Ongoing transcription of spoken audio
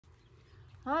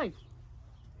Hi.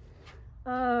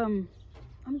 I'm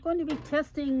going to be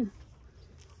testing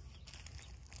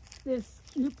this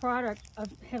new product I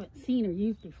haven't seen or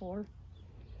used before.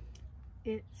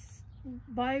 It's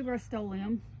by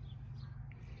Rust-Oleum.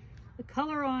 The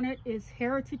color on it is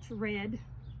Heritage Red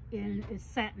and is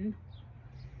satin,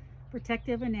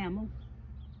 protective enamel.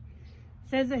 It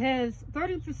says it has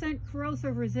 30%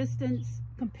 corrosive resistance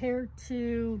compared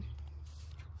to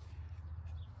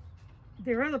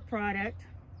their other product.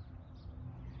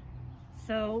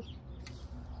 So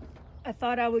I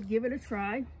thought I would give it a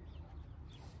try.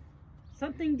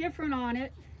 Something different on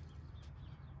it.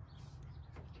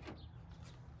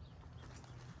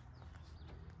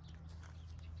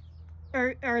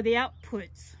 Are the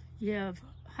outputs. You have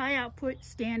high output,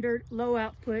 standard, low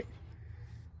output,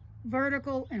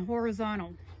 vertical, and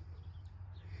horizontal.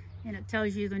 And it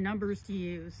tells you the numbers to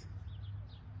use.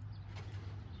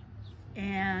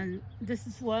 And this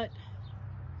is what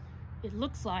it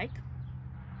looks like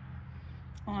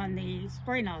on the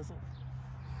spray nozzle.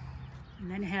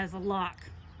 And then it has a lock.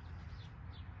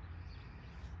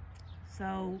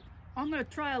 So I'm going to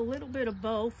try a little bit of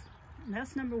both. And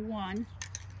that's number one.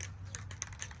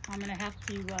 I'm going to have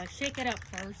to shake it up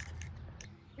first.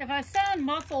 If I sound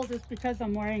muffled, it's because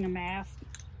I'm wearing a mask.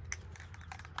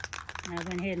 And I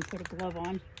went ahead and put a glove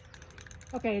on.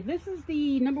 Okay, this is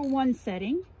the number one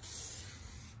setting.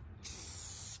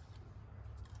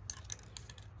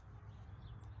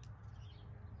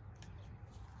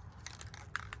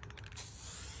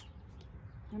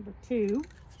 Number two.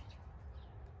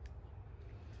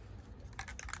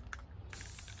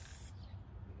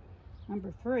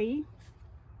 Number three.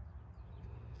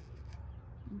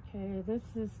 Okay, this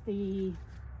is the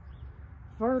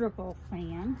vertical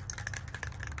fan.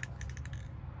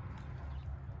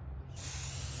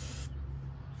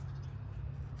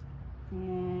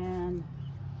 And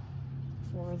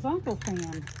horizontal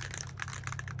fan.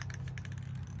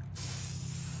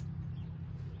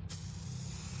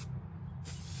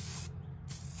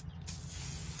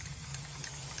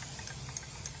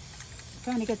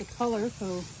 Trying to get the color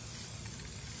so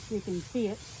you can see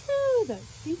it. Ooh, that's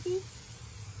stinky.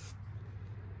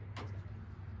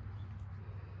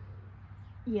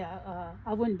 Yeah,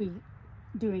 I wouldn't be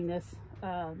doing this,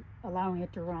 allowing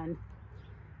it to run.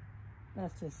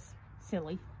 That's just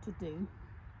silly to do.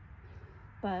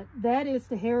 But that is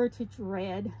the Heritage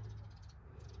Red.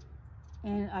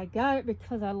 And I got it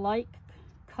because I like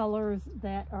colors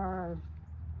that are,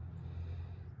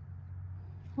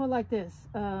 well, like this,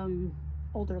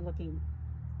 older looking.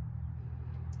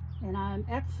 And I'm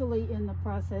actually in the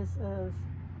process of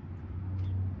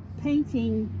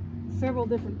painting several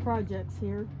different projects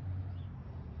here,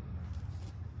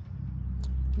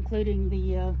 including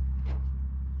the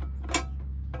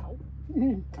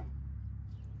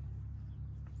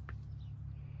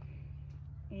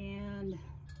and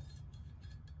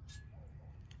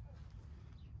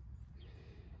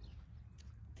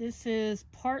this is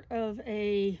part of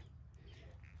a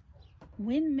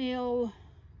windmill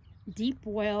deep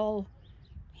well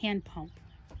hand pump,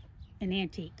 an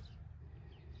antique.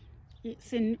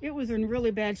 It was in really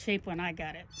bad shape when I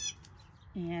got it,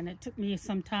 and it took me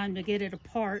some time to get it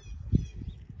apart,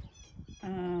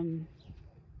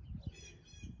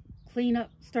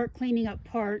 start cleaning up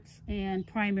parts and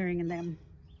primering them.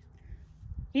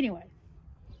 Anyway,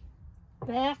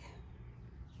 back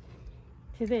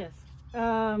to this.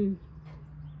 I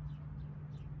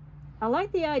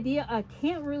like the idea. I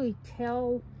can't really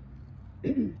tell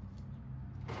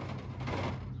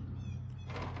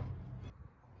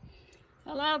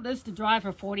allowed this to dry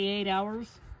for 48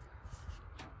 hours.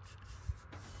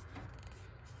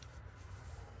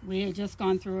 We had just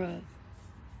gone through a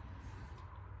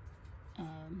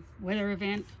weather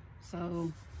event,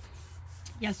 so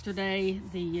yesterday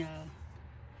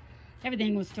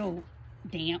everything was still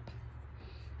damp.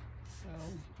 So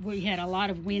we had a lot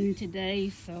of wind today,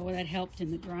 so that helped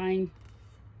in the drying.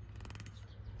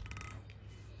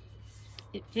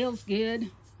 It feels good.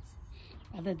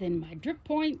 Other than my drip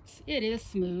points, it is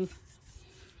smooth.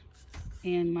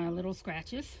 And my little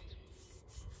scratches.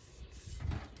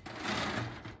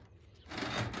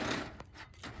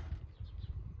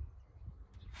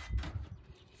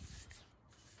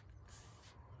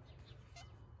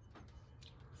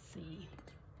 Let's see.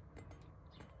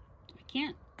 I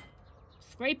can't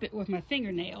scrape it with my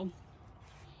fingernail.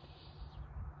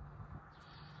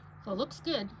 So it looks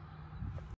good.